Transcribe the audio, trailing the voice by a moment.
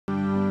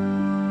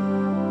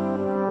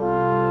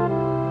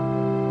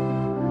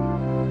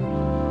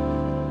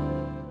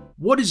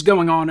What is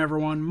going on,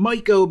 everyone?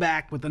 MikeO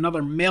back with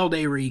another Mail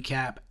Day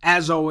recap.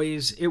 As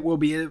always, it will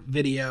be a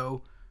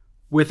video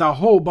with a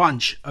whole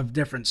bunch of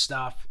different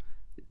stuff.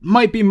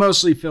 Might be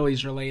mostly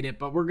Phillies related,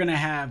 but we're going to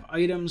have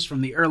items from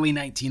the early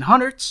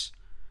 1900s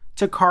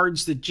to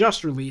cards that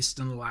just released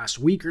in the last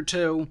week or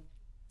two.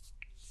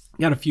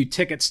 Got a few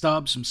ticket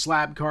stubs, some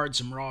slab cards,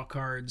 some raw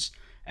cards.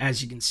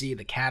 As you can see,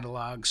 the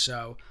catalog.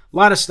 So a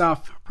lot of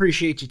stuff.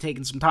 Appreciate you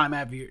taking some time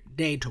out of your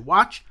day to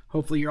watch.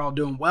 Hopefully you're all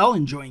doing well,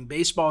 enjoying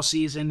baseball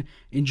season,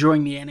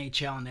 enjoying the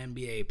NHL and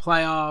NBA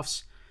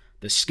playoffs,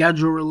 the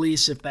schedule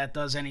release, if that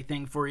does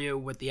anything for you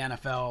with the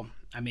NFL.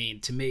 I mean,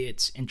 to me,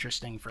 it's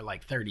interesting for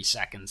like 30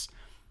 seconds.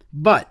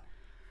 But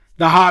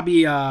the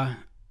hobby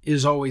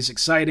is always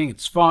exciting.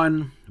 It's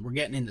fun. We're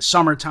getting into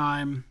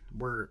summertime.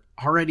 We're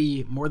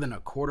already more than a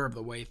quarter of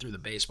the way through the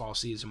baseball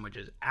season, which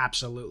is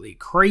absolutely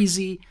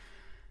crazy.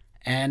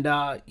 And,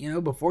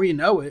 before you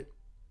know it,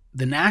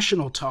 the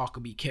national talk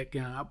will be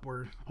kicking up.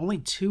 We're only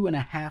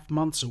 2.5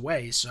 months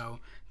away, so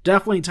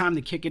definitely time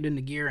to kick it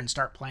into gear and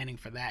start planning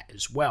for that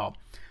as well.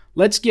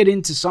 Let's get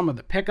into some of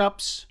the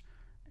pickups,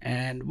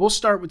 and we'll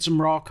start with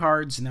some raw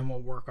cards, and then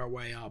we'll work our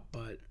way up,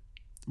 but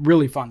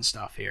really fun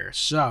stuff here.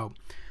 So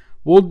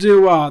we'll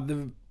do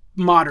the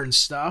modern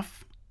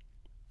stuff,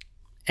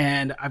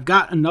 and I've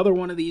got another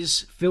one of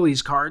these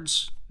Phillies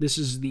cards. This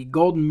is the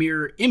Golden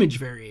Mirror image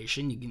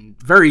variation. You can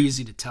very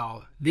easy to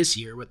tell this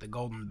year with the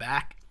golden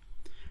back.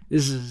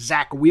 This is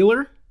Zach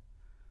Wheeler,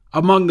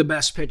 among the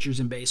best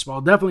pitchers in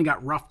baseball. Definitely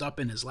got roughed up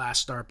in his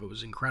last start, but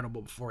was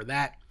incredible before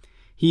that.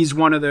 He's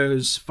one of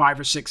those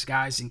 5 or 6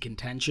 guys in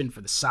contention for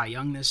the Cy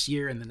Young this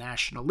year in the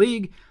National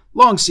League.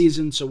 Long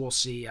season, so we'll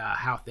see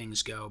how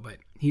things go, but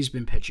he's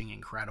been pitching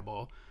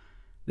incredible.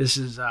 This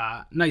is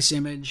a nice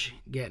image,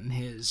 getting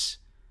his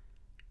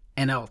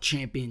NL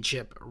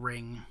championship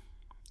ring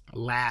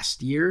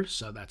last year,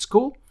 so that's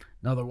cool.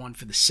 Another one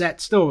for the set.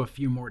 Still a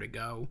few more to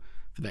go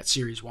for that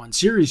Series 1.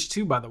 Series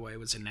 2, by the way,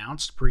 was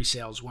announced.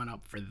 Pre-sales went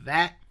up for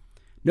that.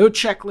 No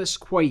checklist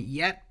quite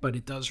yet, but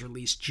it does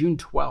release June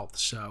 12th,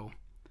 so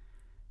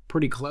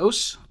pretty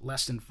close.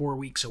 Less than 4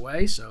 weeks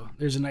away, so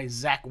there's a nice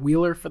Zach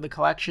Wheeler for the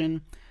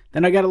collection.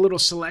 Then I got a little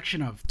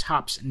selection of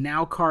Topps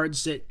Now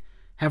cards that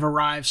have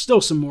arrived.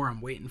 Still some more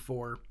I'm waiting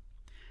for.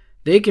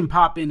 They can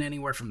pop in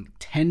anywhere from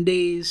 10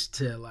 days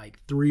to like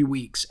 3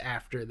 weeks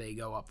after they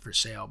go up for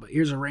sale. But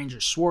here's a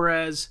Ranger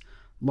Suarez,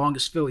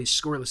 longest Phillies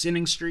scoreless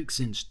inning streak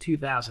since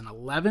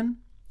 2011,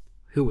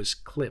 who was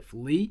Cliff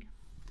Lee.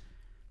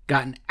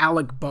 Got an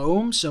Alec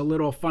Boehm, so a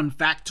little fun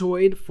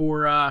factoid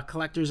for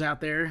collectors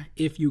out there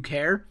if you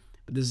care.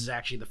 But this is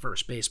actually the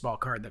first baseball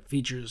card that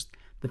features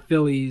the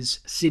Phillies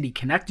City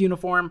Connect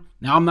uniform.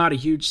 Now, I'm not a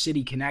huge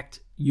City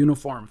Connect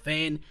uniform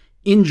fan.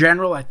 In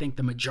general, I think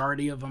the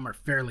majority of them are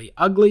fairly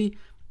ugly.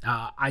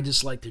 I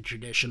just like the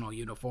traditional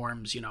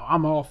uniforms. You know,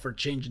 I'm all for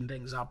changing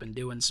things up and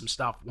doing some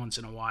stuff once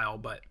in a while.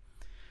 But,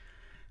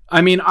 I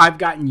mean, I've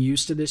gotten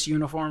used to this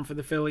uniform for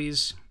the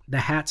Phillies. The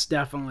hat's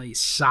definitely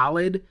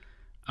solid,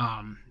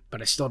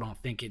 but I still don't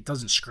think it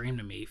doesn't scream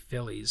to me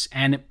Phillies.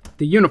 And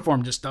the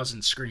uniform just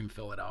doesn't scream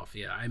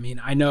Philadelphia. I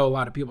mean, I know a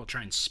lot of people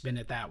try and spin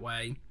it that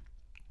way.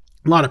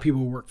 A lot of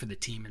people work for the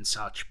team and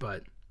such,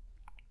 but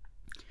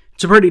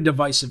it's a pretty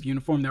divisive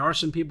uniform. There are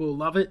some people who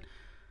love it.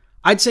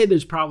 I'd say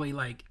there's probably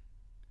like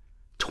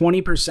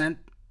 20%,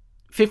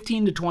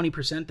 15 to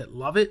 20% that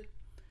love it.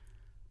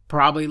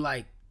 Probably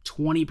like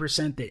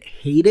 20% that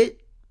hate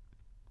it.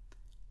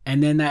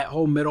 And then that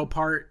whole middle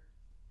part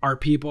are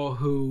people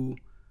who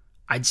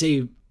I'd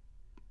say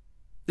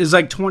there's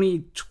like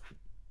 20%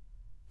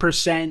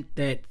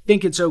 that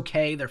think it's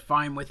okay. They're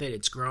fine with it.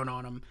 It's grown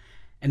on them.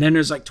 And then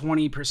there's like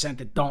 20%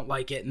 that don't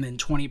like it, and then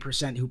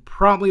 20% who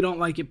probably don't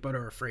like it but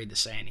are afraid to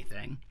say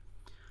anything.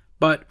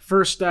 But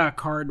first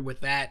card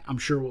with that, I'm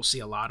sure we'll see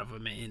a lot of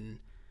them in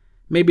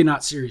maybe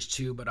not Series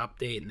 2, but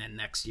update and then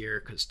next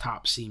year, because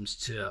Topps seems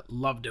to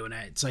love doing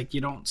it. It's like you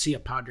don't see a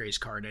Padres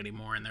card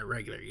anymore in their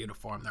regular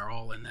uniform. They're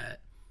all in that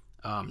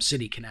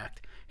City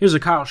Connect. Here's a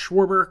Kyle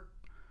Schwarber.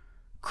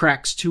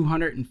 Cracks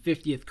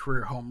 250th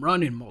career home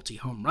run in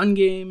multi-home run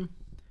game.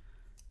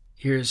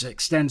 Here's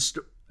extends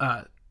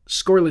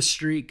scoreless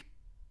streak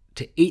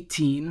to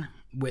 18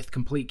 with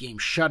complete game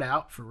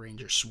shutout for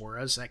Ranger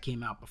Suarez. That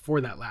came out before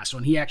that last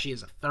one. He actually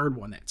has a third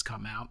one that's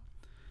come out.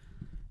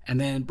 And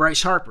then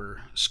Bryce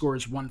Harper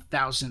scores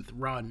 1,000th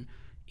run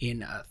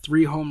in a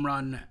 3-home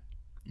run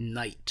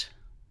night.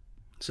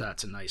 So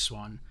that's a nice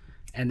one.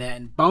 And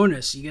then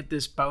bonus, you get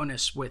this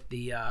bonus with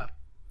the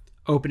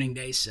opening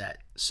day set.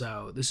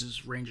 So this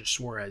is Ranger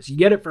Suarez. You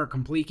get it for a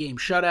complete game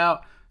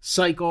shutout,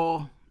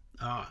 cycle,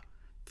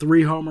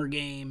 3-homer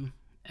game,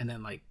 and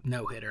then like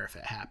no-hitter if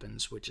it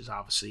happens, which is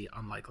obviously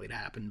unlikely to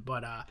happen.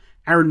 But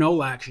Aaron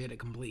Nola actually had a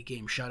complete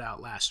game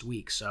shutout last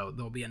week, so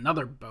there'll be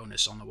another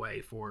bonus on the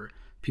way for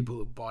people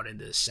who bought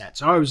into this set.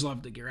 So I always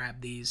love to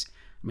grab these.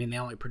 I mean, they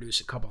only produce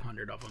a couple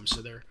hundred of them,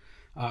 so they're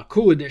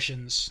cool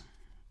additions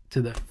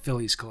to the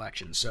Phillies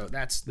collection. So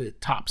that's the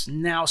Topps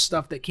Now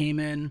stuff that came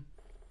in.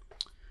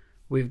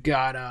 We've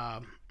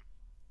got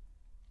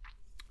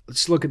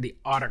let's look at the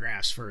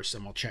autographs first,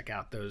 and we'll check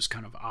out those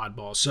kind of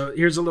oddballs. So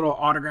here's a little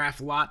autograph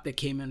lot that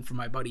came in from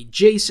my buddy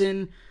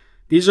Jason.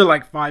 These are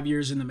like 5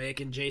 years in the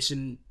making.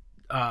 Jason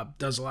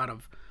does a lot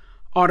of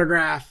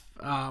autographing.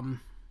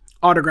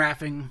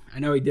 I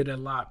know he did it a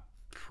lot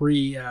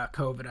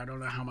pre-COVID. I don't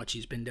know how much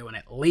he's been doing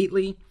it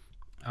lately.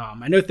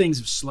 I know things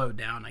have slowed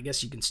down. I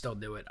guess you can still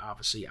do it,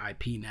 obviously,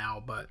 IP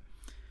now, but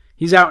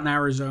he's out in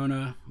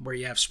Arizona where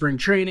you have spring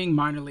training,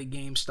 minor league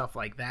games, stuff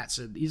like that.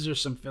 So these are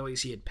some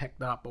Phillies he had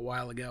picked up a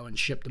while ago and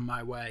shipped them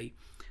my way.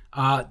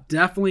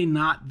 Definitely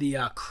not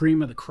the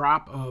cream of the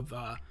crop of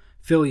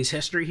Phillies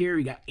history here.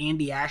 You got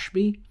Andy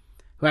Ashby,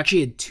 who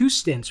actually had 2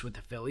 stints with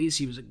the Phillies.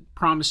 He was a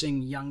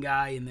promising young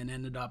guy and then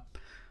ended up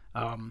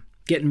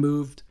getting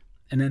moved.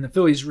 And then the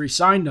Phillies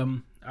re-signed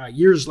him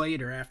years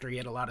later after he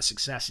had a lot of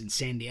success in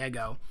San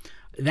Diego.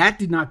 That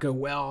did not go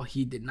well.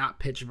 He did not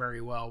pitch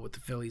very well with the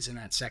Phillies in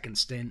that second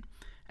stint.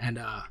 And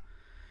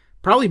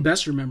probably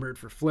best remembered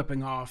for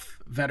flipping off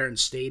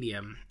Veterans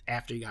Stadium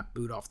after he got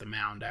booed off the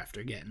mound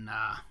after getting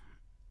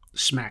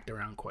smacked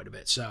around quite a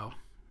bit. So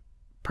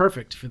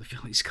perfect for the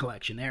Phillies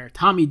collection there.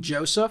 Tommy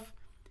Joseph,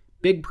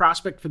 big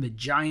prospect for the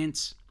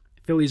Giants.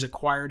 Phillies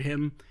acquired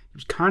him. He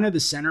was kind of the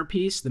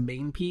centerpiece, the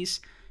main piece,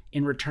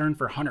 in return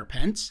for Hunter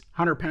Pence.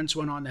 Hunter Pence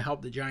went on to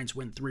help the Giants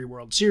win 3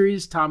 World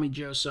Series. Tommy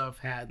Joseph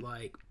had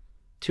like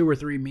 2 or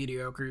 3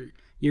 mediocre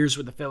years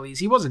with the Phillies.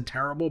 He wasn't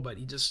terrible, but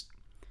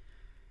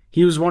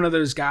he was one of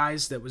those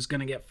guys that was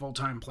going to get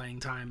full-time playing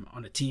time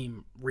on a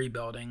team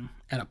rebuilding,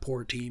 and a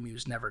poor team. He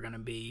was never going to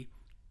be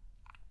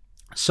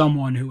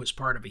someone who was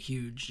part of a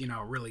huge,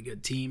 really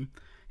good team.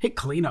 Hit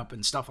cleanup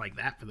and stuff like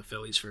that for the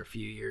Phillies for a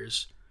few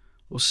years.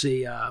 We'll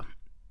see.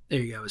 There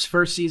you go. His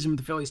first season with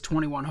the Phillies,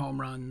 21 home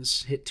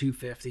runs, hit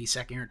 250,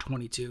 second year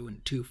 22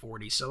 and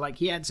 240. So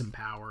he had some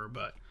power,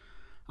 but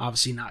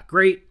obviously not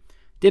great.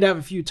 Did have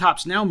a few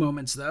tops now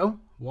moments though.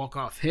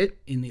 Walk-off hit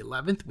in the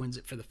 11th, wins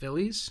it for the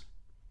Phillies.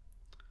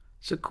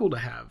 So cool to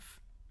have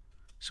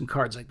some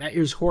cards like that.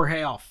 Here's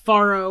Jorge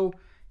Alfaro.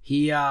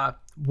 He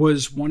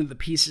was one of the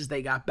pieces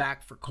they got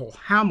back for Cole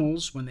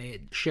Hamels when they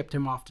had shipped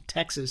him off to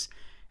Texas,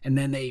 and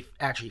then they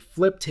actually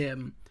flipped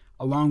him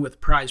along with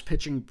prize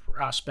pitching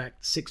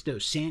prospect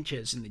Sixto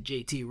Sanchez in the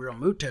JT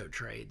Realmuto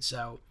trade.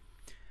 So,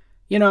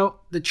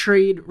 the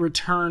trade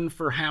return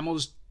for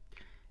Hamels,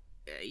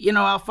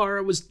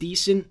 Alfaro was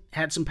decent,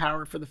 had some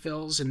power for the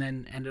Phils, and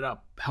then ended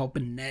up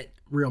helping net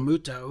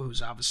Realmuto,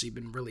 who's obviously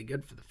been really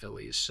good for the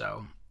Phillies.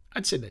 So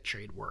I'd say that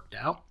trade worked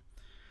out.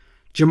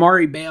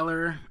 Jamari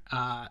Baylor,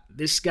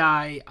 this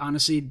guy,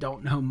 honestly,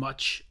 don't know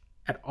much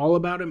at all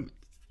about him.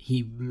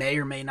 He may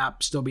or may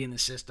not still be in the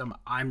system.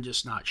 I'm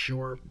just not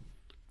sure.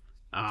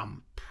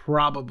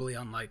 Probably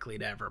unlikely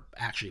to ever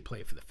actually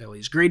play for the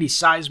Phillies. Grady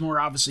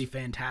Sizemore, obviously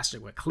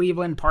fantastic with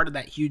Cleveland. Part of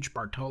that huge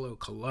Bartolo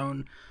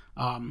Colon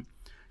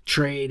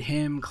trade.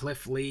 Him,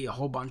 Cliff Lee, a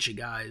whole bunch of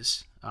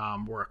guys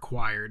were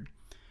acquired.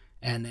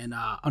 And then,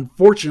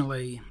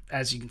 unfortunately,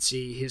 as you can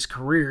see, his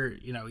career,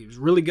 he was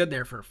really good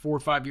there for a 4 or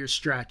 5 year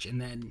stretch,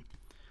 and then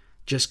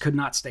just could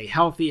not stay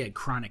healthy, had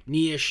chronic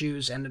knee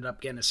issues, ended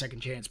up getting a second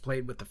chance,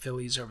 played with the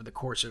Phillies over the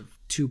course of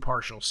 2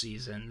 partial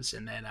seasons,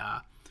 and then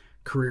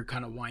career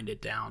kind of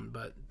winded down.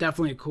 But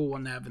definitely a cool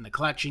one to have in the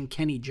collection.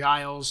 Kenny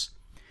Giles.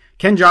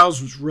 Ken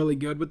Giles was really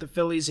good with the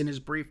Phillies in his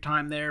brief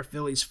time there.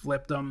 Phillies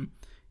flipped him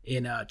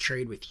in a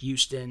trade with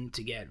Houston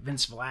to get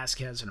Vince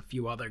Velasquez and a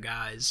few other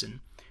guys. And,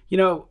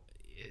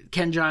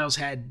 Ken Giles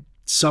had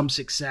some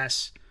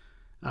success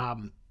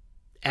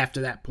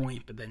after that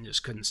point, but then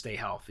just couldn't stay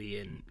healthy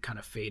and kind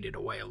of faded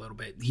away a little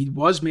bit. He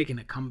was making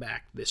a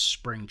comeback this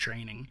spring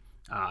training.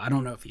 I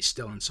don't know if he's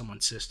still in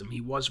someone's system.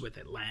 He was with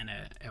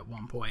Atlanta at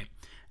one point.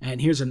 And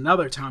here's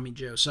another Tommy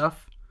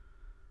Joseph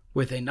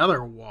with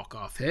another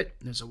walk-off hit.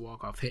 There's a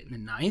walk-off hit in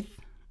the 9th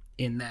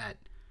in that,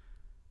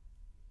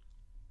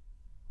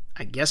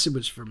 I guess it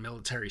was for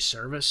military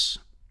service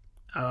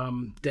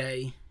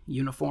day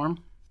uniform.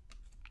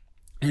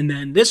 And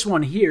then this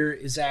one here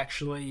is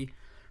actually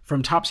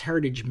from Topps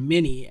Heritage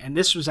Mini, and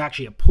this was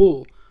actually a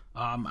pull.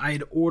 I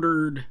had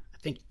ordered, I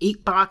think,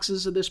 8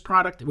 boxes of this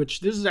product, which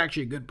this is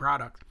actually a good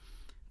product.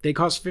 They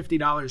cost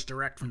 $50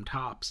 direct from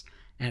Topps,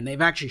 and they've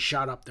actually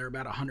shot up. They're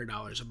about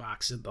 $100 a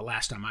box. The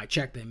last time I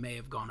checked, they may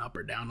have gone up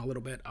or down a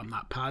little bit. I'm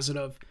not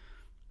positive.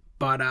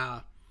 But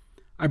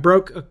I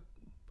broke,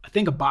 I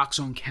think, a box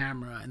on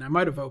camera, and I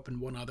might have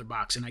opened one other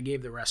box, and I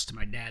gave the rest to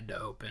my dad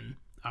to open.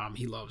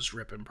 He loves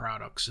ripping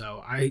products,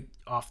 so I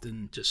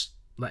often just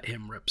let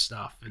him rip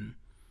stuff, and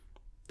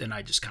then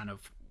I just kind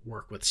of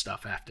work with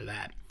stuff after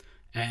that.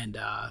 And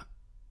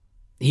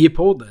he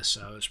pulled this,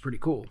 so it was pretty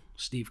cool.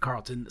 Steve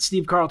Carlton,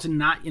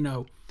 not,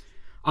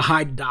 a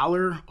high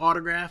dollar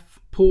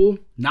autograph pull,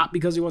 not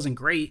because he wasn't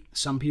great.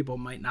 Some people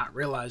might not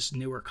realize,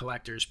 newer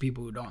collectors,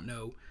 people who don't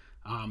know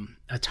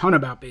a ton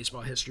about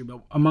baseball history,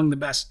 but among the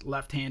best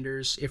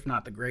left-handers, if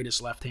not the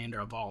greatest left-hander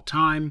of all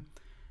time.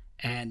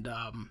 And,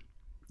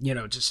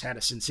 just had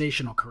a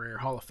sensational career,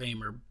 Hall of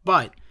Famer,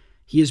 but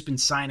he has been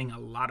signing a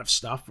lot of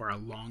stuff for a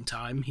long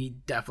time. He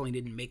definitely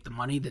didn't make the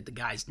money that the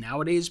guys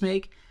nowadays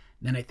make.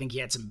 Then I think he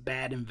had some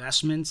bad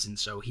investments, and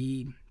so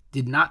he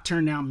did not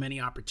turn down many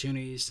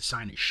opportunities to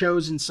sign at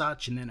shows and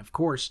such. And then, of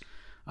course,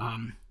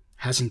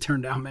 hasn't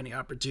turned down many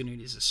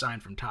opportunities to sign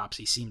from Topps.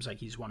 He seems like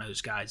he's one of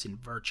those guys in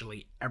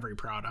virtually every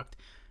product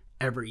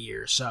every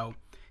year. So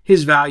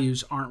his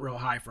values aren't real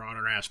high for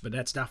autographs, but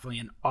that's definitely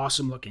an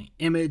awesome looking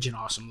image, an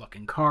awesome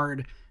looking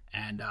card,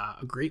 and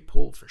a great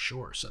pull for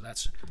sure. So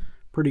that's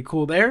pretty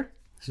cool there.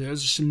 So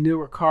those are some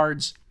newer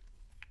cards.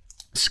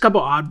 Just a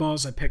couple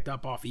oddballs I picked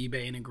up off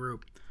eBay in a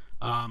group.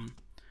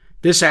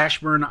 This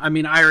Ashburn, I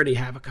mean, I already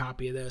have a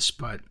copy of this,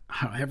 but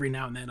every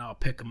now and then I'll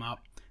pick them up.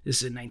 This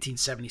is a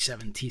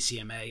 1977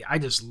 TCMA. I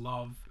just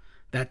love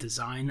that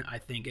design. I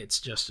think it's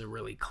just a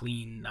really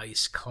clean,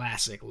 nice,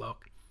 classic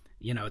look.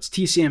 You know, it's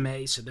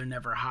TCMA, so they're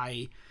never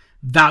high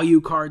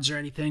value cards or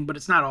anything, but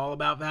it's not all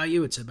about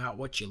value. It's about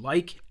what you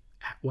like,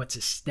 what's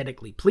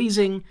aesthetically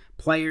pleasing,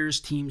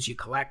 players, teams you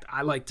collect.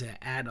 I like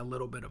to add a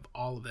little bit of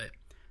all of it.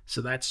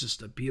 So that's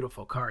just a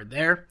beautiful card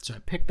there. So I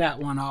picked that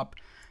one up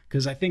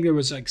because I think there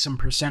was like some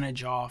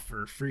percentage off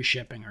or free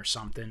shipping or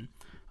something.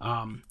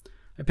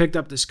 I picked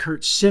up this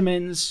Kurt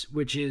Simmons,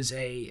 which is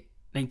a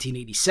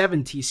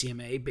 1987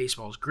 TCMA,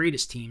 baseball's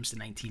greatest teams, the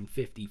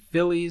 1950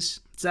 Phillies.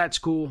 So that's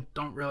cool.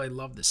 Don't really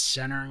love the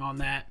centering on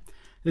that.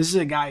 This is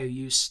a guy who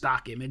used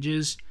stock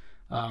images.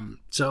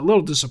 So a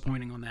little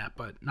disappointing on that,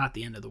 but not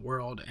the end of the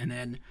world. And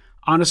then,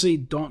 honestly,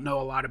 don't know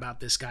a lot about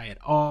this guy at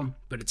all,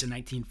 but it's a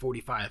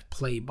 1945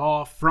 play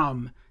ball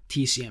from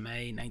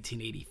TCMA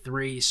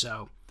 1983.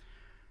 So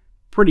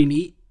pretty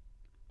neat.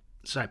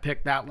 So I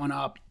picked that one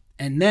up.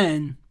 And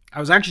then I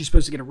was actually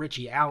supposed to get a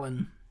Richie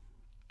Allen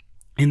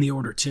in the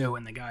order too,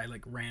 and the guy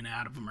like ran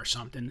out of them or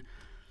something.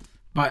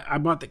 But I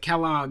bought the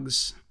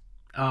Kellogg's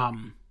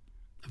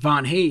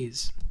Von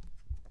Hayes.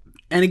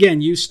 And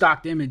again, used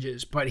stocked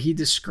images, but he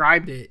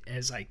described it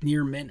as like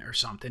near mint or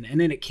something.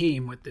 And then it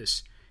came with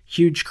this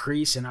huge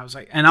crease, and I was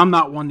like, and I'm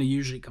not one to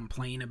usually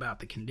complain about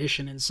the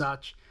condition and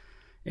such.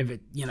 If it,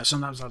 you know,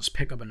 sometimes I'll just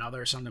pick up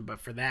another or something, but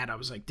for that, I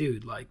was like,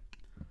 dude, like,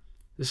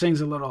 this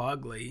thing's a little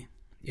ugly,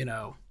 you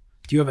know.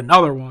 Do you have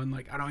another one?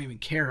 Like, I don't even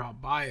care, I'll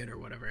buy it or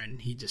whatever.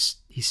 And he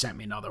sent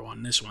me another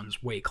one. This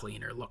one's way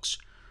cleaner, looks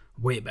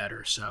way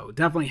better. So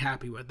definitely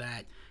happy with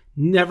that.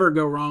 Never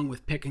go wrong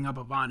with picking up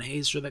a Von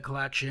Hayes for the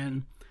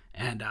collection.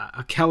 And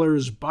a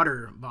Keller's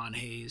Butter Von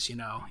Hayes, you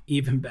know,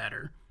 even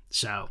better.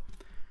 So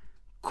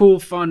cool,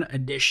 fun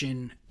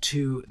addition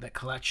to the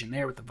collection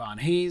there with the Von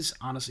Hayes.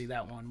 Honestly,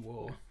 that one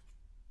will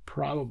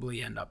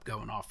probably end up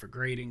going off for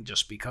grading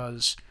just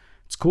because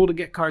it's cool to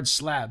get cards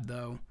slabbed,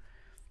 though.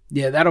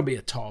 Yeah, that'll be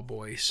a tall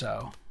boy,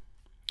 so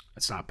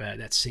that's not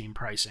bad. That's same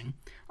pricing.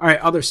 All right,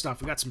 other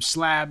stuff. We got some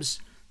slabs.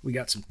 We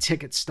got some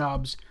ticket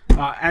stubs.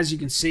 As you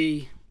can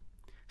see,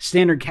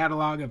 standard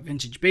catalog of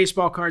vintage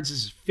baseball cards.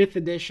 This is 5th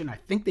edition. I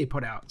think they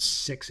put out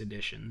 6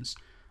 editions.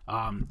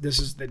 This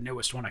is the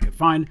newest one I could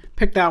find.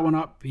 Picked that one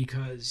up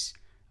because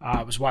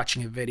I was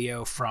watching a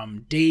video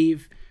from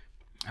Dave,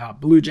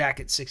 Blue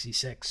Jacket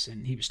 66,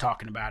 and he was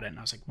talking about it, and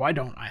I was like, why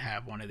don't I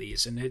have one of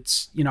these? And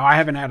it's, you know, I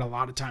haven't had a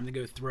lot of time to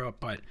go through it,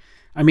 but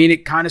I mean,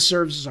 it kind of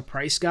serves as a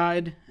price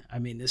guide. I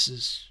mean, this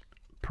is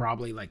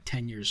probably like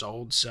 10 years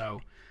old,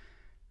 so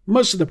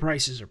most of the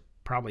prices are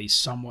probably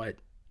somewhat,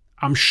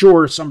 I'm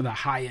sure some of the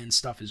high-end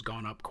stuff has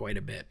gone up quite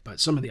a bit,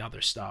 but some of the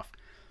other stuff.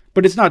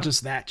 But it's not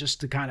just that,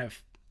 just to kind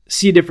of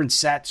see different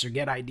sets or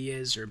get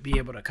ideas or be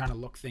able to kind of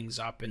look things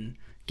up and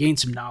gain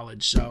some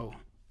knowledge. So,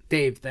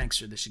 Dave, thanks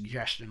for the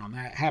suggestion on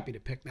that. Happy to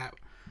pick that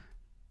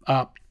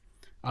up.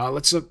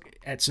 Let's look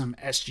at some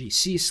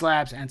SGC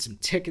slabs and some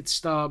ticket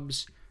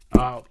stubs.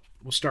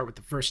 We'll start with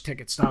the first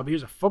ticket stub.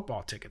 Here's a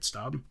football ticket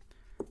stub.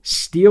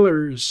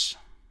 Steelers,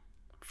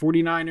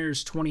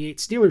 49ers, 28.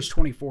 Steelers,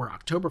 24.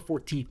 October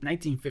 14th,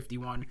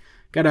 1951.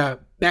 Got a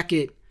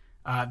Beckett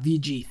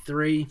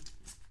VG3.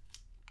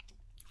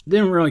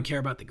 Didn't really care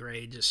about the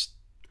grade. Just,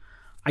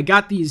 I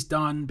got these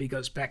done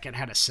because Beckett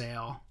had a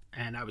sale,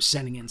 and I was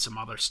sending in some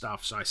other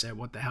stuff. So I said,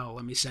 what the hell?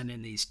 Let me send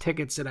in these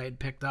tickets that I had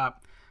picked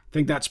up. I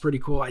think that's pretty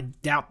cool. I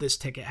doubt this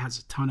ticket has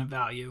a ton of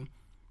value,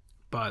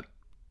 but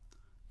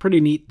pretty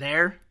neat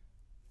there.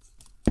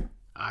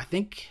 I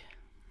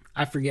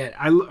forget.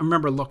 I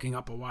remember looking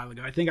up a while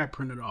ago. I think I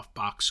printed off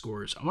box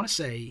scores. I want to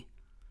say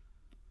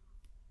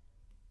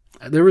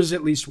there was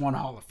at least one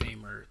Hall of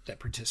Famer that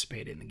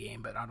participated in the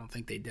game, but I don't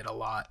think they did a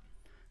lot.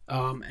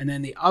 And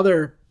then the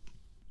other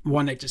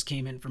one that just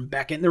came in from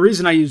Beckett. And the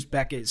reason I used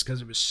Beckett is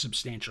because it was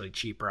substantially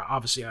cheaper.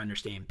 Obviously, I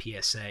understand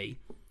PSA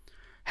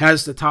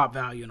has the top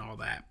value and all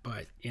that,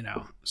 but, you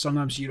know,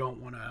 sometimes you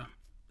don't want to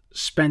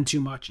spend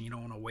too much and you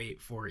don't want to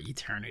wait for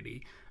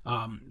eternity.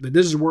 But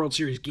this is World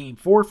Series Game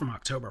 4 from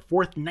October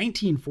 4th,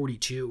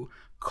 1942.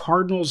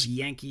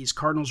 Cardinals-Yankees.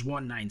 Cardinals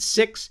won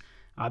 9-6.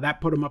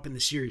 That put them up in the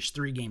series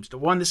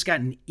 3-1. This got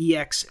an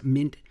EX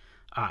Mint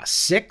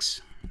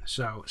 6.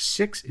 So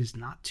 6 is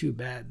not too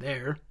bad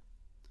there.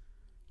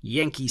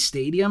 Yankee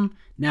Stadium.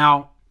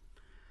 Now,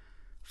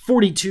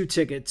 42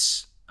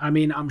 tickets. I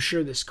mean, I'm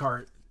sure this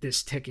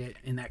ticket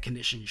in that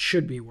condition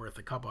should be worth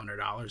a couple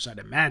 $100, I'd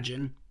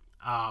imagine.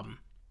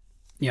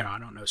 I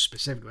don't know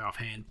specifically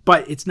offhand,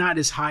 but it's not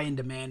as high in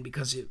demand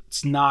because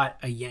it's not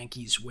a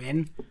Yankees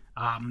win.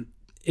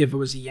 If it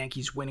was a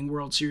Yankees winning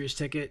World Series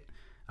ticket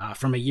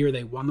from a year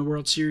they won the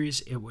World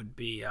Series, it would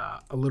be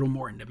a little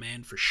more in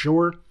demand for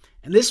sure.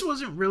 And this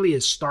wasn't really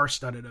as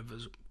star-studded of a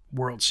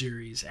World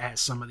Series as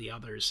some of the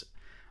others.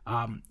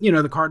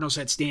 The Cardinals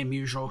had Stan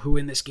Musial, who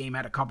in this game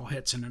had a couple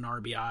hits and an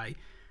RBI.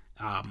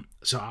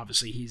 So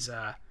obviously he's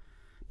a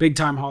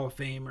big-time Hall of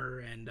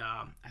Famer, and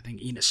I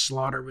think Enos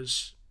Slaughter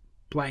was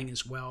playing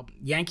as well.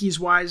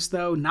 Yankees-wise,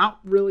 though, not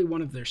really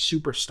one of their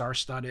super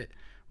star-studded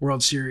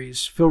World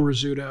Series. Phil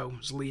Rizzuto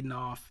was leading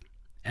off,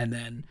 and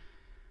then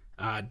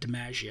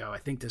DiMaggio. I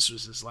think this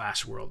was his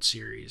last World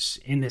Series.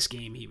 In this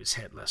game, he was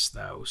hitless,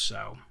 though,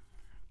 so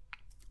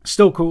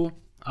still cool.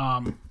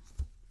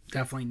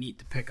 Definitely neat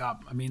to pick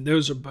up. I mean,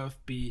 those will both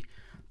be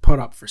put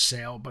up for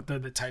sale, but they're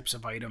the types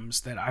of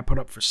items that I put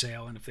up for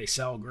sale, and if they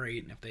sell,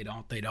 great, and if they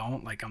don't, they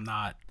don't. Like,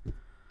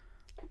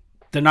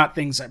 they're not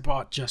things I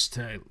bought just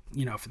to,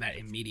 for that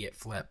immediate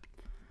flip.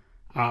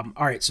 All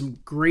right, some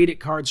graded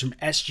cards from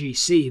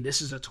SGC.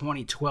 This is a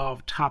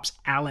 2012 Topps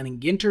Allen and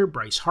Ginter,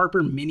 Bryce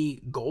Harper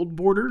Mini Gold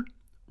Border,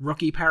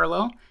 rookie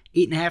parallel,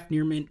 8.5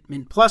 near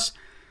mint plus.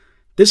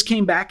 This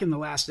came back in the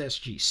last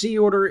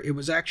SGC order. It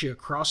was actually a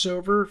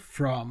crossover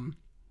from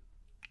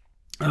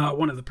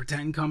one of the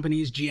pretend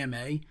companies,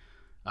 GMA.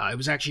 It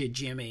was actually a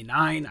GMA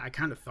 9. I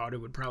kind of thought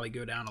it would probably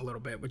go down a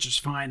little bit, which is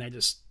fine.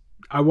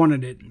 I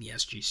wanted it in the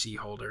SGC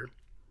holder.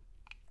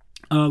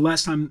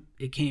 Last time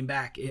it came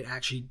back, it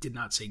actually did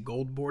not say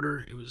gold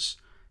border. It was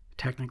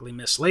technically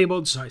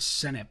mislabeled, so I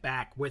sent it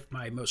back with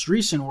my most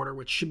recent order,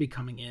 which should be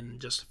coming in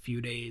just a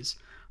few days.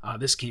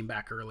 This came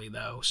back early,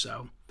 though,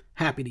 so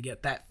happy to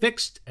get that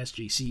fixed.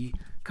 SGC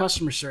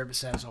customer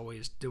service, as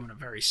always, doing a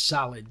very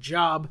solid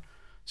job,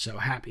 so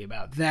happy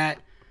about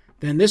that.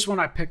 Then this one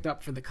I picked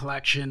up for the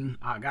collection.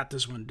 I got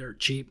this one dirt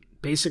cheap.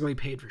 Basically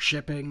paid for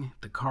shipping.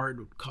 The card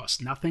would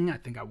cost nothing. I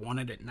think I won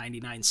it at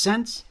 99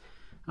 cents.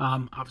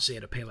 Obviously, I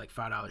had to pay like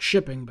 $5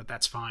 shipping, but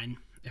that's fine.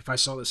 If I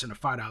saw this in a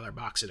 $5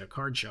 box at a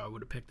card show, I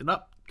would have picked it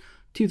up.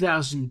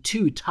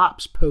 2002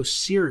 Topps Post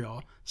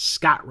Serial,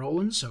 Scott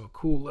Rowland. So a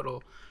cool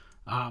little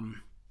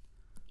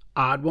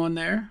odd one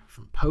there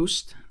from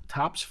Post.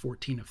 Topps,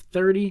 14 of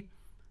 30.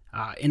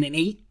 In an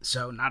 8,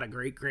 so not a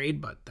great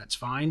grade, but that's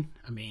fine.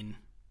 I mean,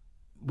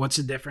 what's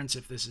the difference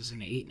if this is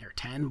an 8 or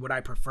 10? Would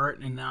I prefer it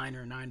in a 9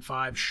 or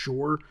 9.5?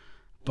 Sure,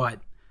 but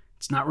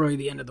it's not really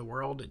the end of the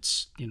world.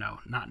 It's,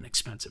 not an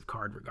expensive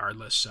card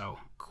regardless. So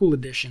cool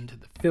addition to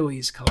the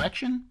Phillies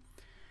collection.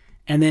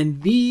 And then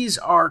these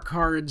are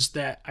cards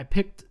that I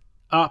picked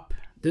up.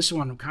 This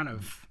one I'm kind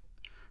of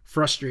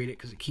frustrated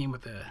because it came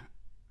with a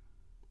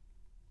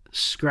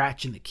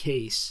scratch in the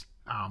case,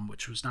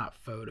 which was not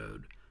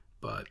photoed.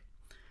 But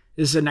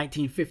this is a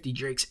 1950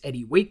 Drake's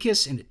Eddie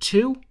Waitkiss in a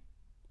 2.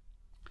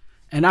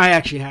 And I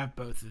actually have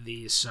both of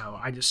these, so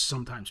I just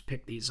sometimes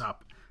pick these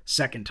up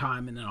second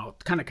time, and then I'll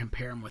kind of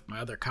compare them with my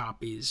other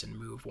copies and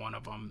move one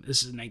of them. This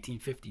is a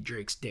 1950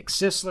 Drake's Dick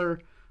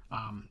Sisler.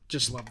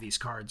 Just love these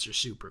cards. They're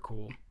super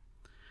cool.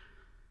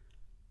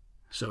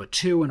 So a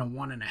 2 and a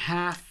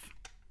 1.5.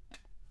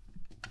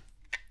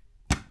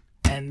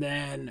 And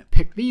then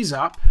pick these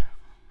up.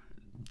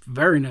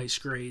 Very nice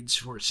grades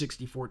for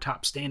 64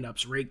 top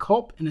stand-ups. Ray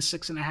Culp in a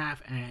 6.5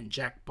 and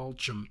Jack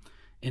Bulchum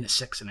in a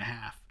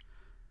 6.5.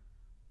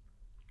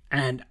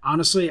 And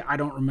honestly, I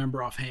don't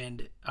remember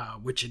offhand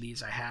which of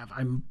these I have.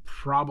 I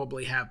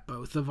probably have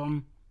both of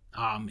them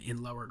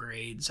in lower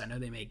grades. I know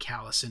they made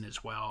Callison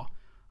as well.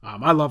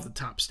 I love the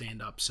top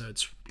stand-up, so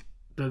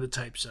they're the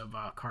types of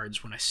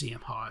cards when I see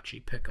them, I'll actually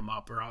pick them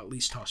up, or I'll at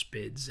least toss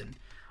bids. And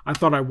I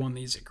thought I won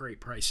these at great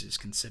prices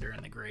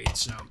considering the grade.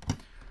 So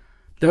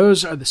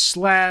those are the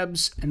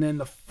slabs, and then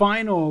the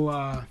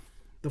final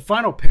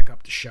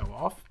pickup to show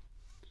off,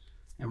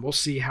 and we'll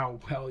see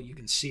how well you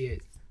can see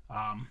it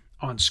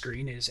on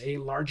screen, is a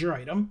larger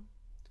item.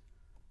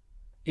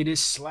 It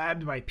is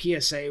slabbed by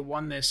PSA.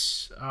 Won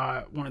this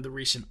one of the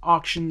recent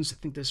auctions. I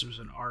think this was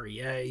an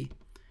REA.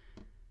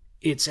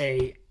 It's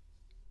a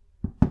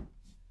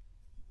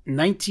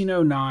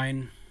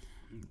 1909.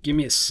 Give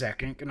me a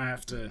second. Gonna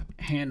have to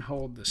hand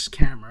hold this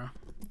camera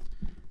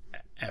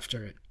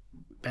after it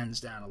bends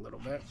down a little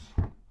bit.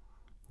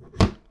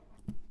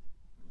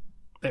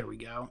 There we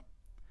go.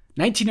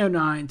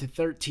 1909 to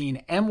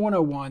 13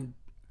 M101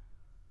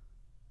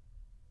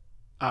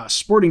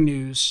 Sporting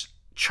News,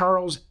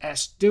 Charles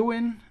S.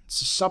 Dewin.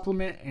 It's a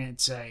supplement, and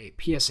it's a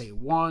PSA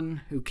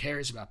 1. Who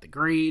cares about the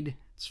grade?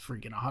 It's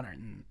freaking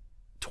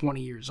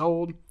 120 years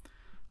old.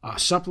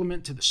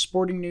 Supplement to the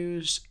Sporting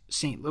News,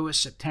 St. Louis,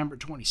 September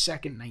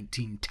 22nd,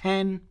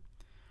 1910.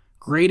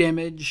 Great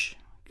image.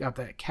 Got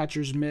that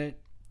catcher's mitt.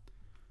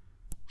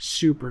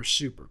 Super,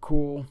 super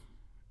cool.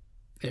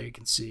 There you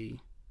can see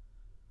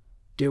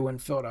Dewin,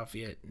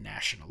 Philadelphia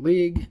National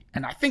League.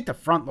 And I think the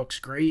front looks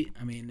great.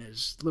 I mean,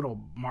 there's a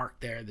little mark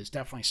there. There's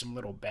definitely some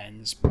little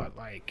bends, but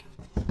like,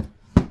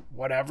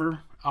 whatever.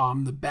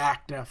 The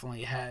back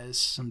definitely has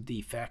some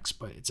defects,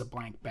 but it's a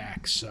blank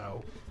back.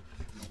 So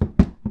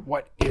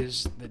what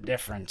is the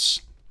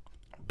difference?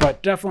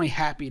 But definitely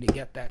happy to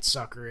get that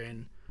sucker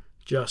in.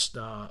 Just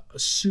a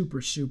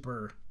super,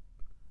 super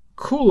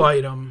cool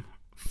item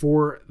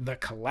for the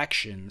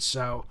collection.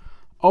 So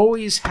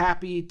always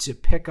happy to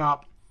pick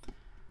up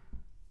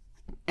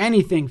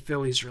anything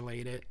Phillies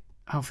related.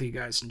 Hopefully you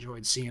guys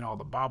enjoyed seeing all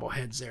the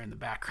bobbleheads there in the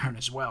background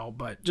as well.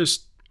 But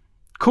just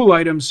cool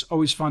items.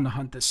 Always fun to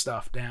hunt this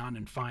stuff down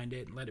and find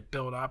it and let it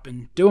build up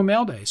and do a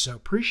mail day. So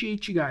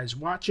appreciate you guys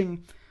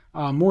watching.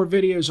 More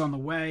videos on the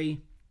way.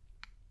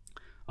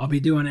 I'll be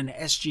doing an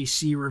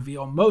SGC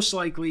reveal most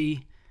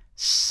likely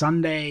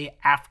Sunday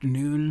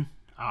afternoon.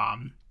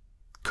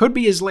 Could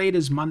be as late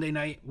as Monday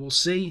night. We'll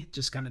see.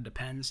 Just kind of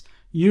depends.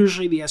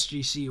 Usually the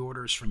SGC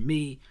orders from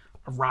me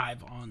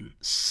arrive on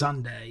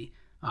Sunday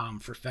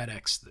for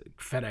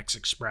FedEx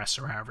Express,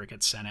 or however it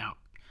gets sent out.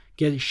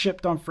 Get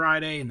shipped on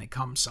Friday and they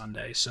come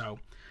Sunday. So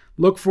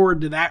look forward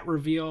to that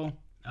reveal.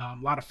 A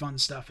lot of fun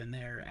stuff in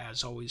there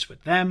as always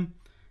with them.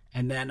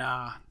 And then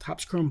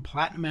Topps Chrome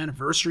Platinum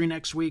Anniversary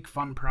next week.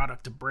 Fun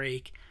product to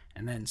break.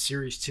 And then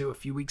Series 2 a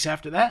few weeks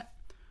after that.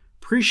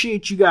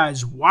 Appreciate you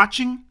guys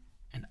watching.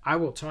 And I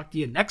will talk to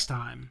you next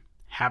time.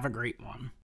 Have a great one.